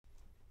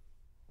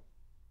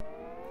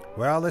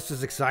Well, this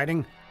is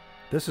exciting.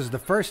 This is the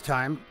first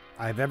time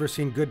I've ever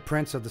seen good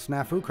prints of the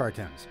SNAFU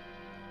cartoons.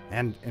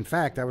 And in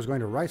fact, I was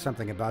going to write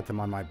something about them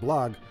on my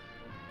blog,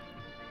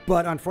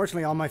 but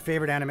unfortunately all my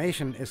favorite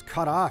animation is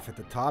cut off at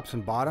the tops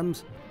and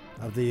bottoms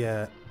of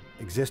the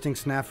existing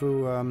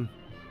SNAFU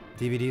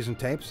DVDs and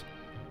tapes.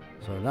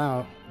 So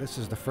now, this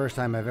is the first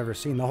time I've ever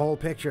seen the whole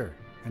picture,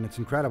 and it's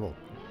incredible.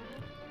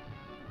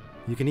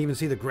 You can even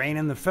see the grain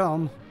in the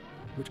film,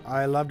 which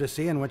I love to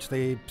see, and which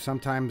they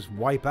sometimes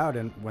wipe out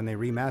when they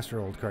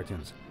remaster old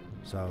cartoons.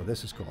 So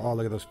this is cool. Oh,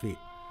 look at those feet.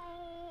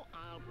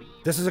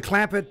 This is a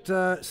Clampett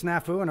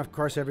SNAFU, and of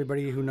course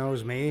everybody who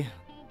knows me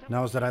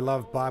knows that I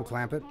love Bob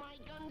Clampett.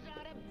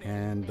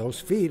 And those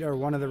feet are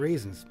one of the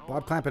reasons.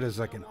 Bob Clampett is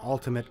like an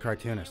ultimate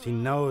cartoonist. He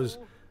knows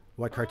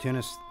what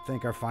cartoonists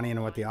think are funny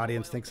and what the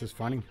audience thinks is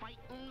funny.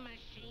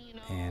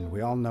 And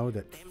we all know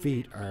that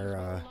feet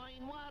are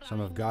some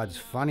of God's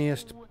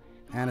funniest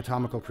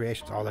anatomical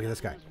creations. Oh, look at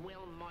this guy.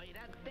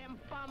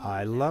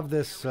 I love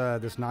this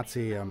this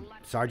Nazi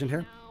sergeant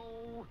here.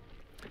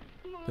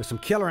 There's some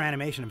killer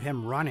animation of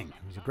him running.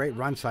 There's a great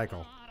run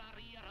cycle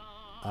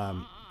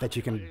that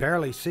you can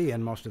barely see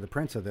in most of the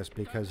prints of this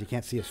because you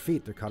can't see his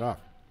feet. They're cut off.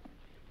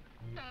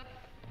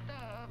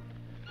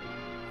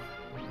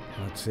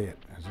 Let's see it.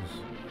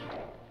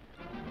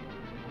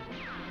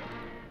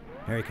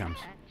 Here he comes.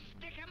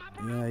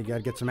 Yeah, you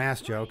gotta get some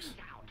ass jokes.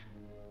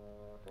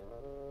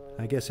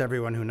 I guess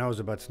everyone who knows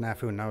about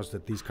SNAFU knows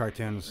that these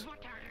cartoons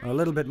are a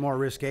little bit more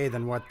risque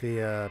than what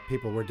the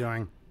people were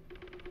doing,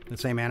 the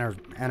same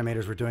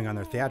animators were doing on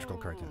their theatrical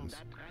cartoons,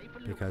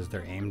 because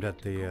they're aimed at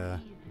the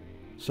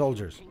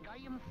soldiers.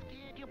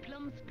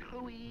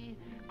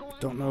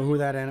 Don't know who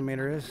that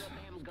animator is.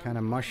 Kind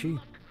of mushy.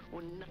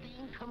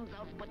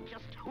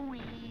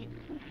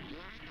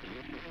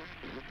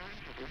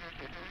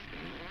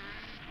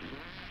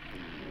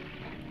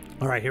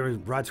 All right, here is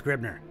Rod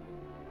Scribner,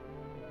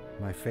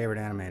 my favorite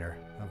animator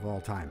of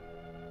all time.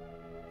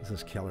 This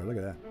is killer. Look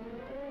at that.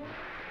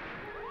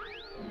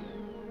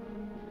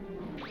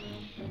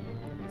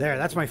 There,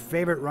 that's my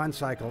favorite run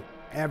cycle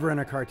ever in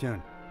a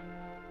cartoon.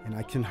 And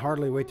I can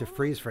hardly wait to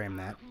freeze frame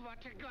that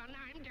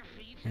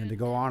and to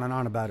go on and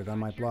on about it on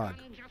my blog.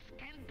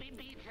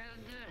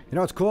 You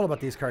know what's cool about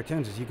these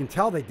cartoons is you can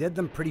tell they did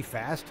them pretty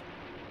fast,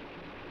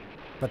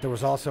 but there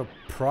was also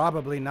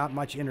probably not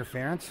much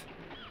interference.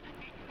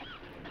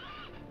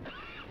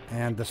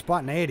 And the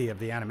spontaneity of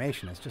the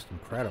animation is just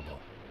incredible.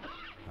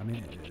 I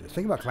mean, the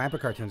thing about Clampett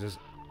cartoons is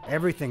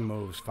everything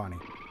moves funny.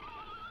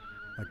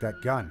 Like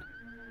that gun.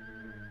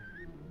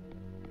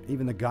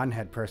 Even the gun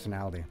had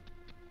personality.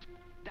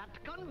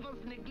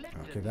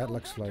 Okay, that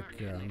looks like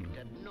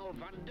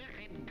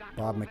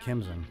Bob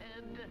McKimson.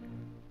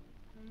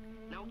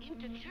 Now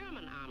in the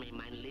German army,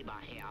 mein lieber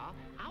Herr,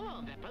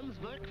 our weapons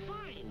work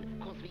fine,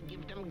 because we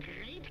give them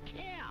great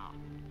care.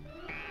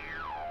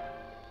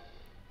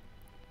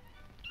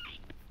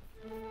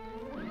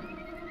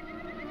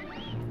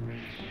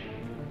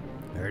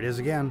 There it is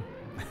again.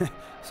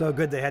 So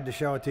good they had to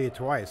show it to you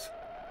twice.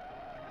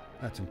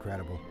 That's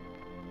incredible.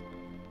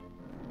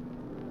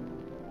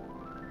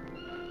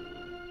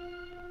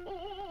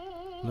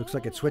 Looks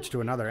like it switched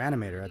to another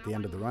animator at the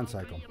end of the run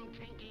cycle.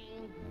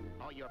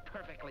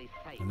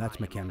 And that's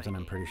McKimson,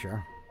 I'm pretty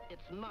sure.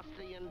 It's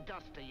musty and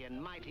dusty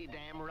and mighty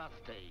damn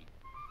rusty.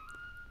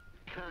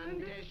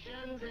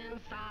 Conditions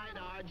inside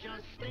are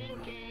just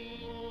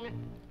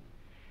stinking.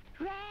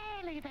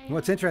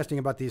 What's interesting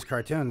about these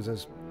cartoons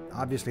is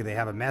obviously they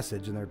have a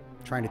message and they're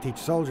trying to teach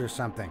soldiers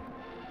something.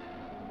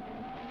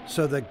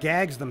 So the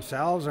gags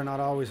themselves are not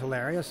always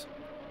hilarious.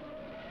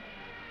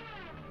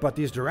 But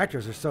these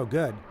directors are so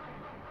good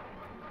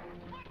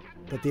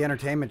that the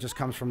entertainment just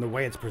comes from the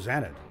way it's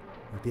presented.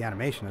 Like the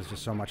animation is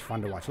just so much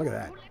fun to watch. Look at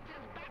that.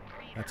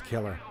 That's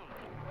killer.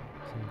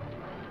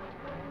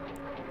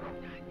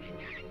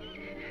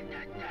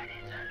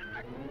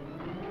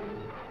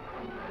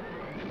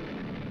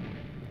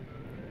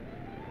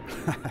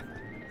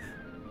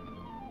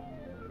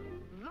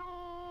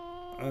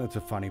 That's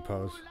a funny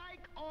pose.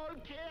 Like all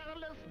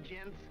careless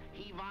gents,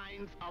 he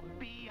winds up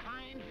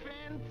behind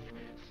fence.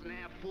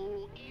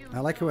 SNAFU is I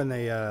like it when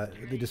they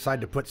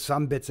decide to put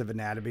some bits of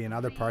anatomy and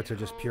other parts are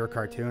just pure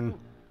cartoon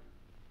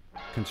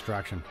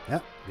construction.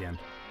 Yep, the end.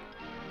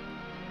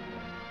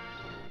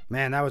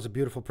 Man, that was a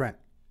beautiful print.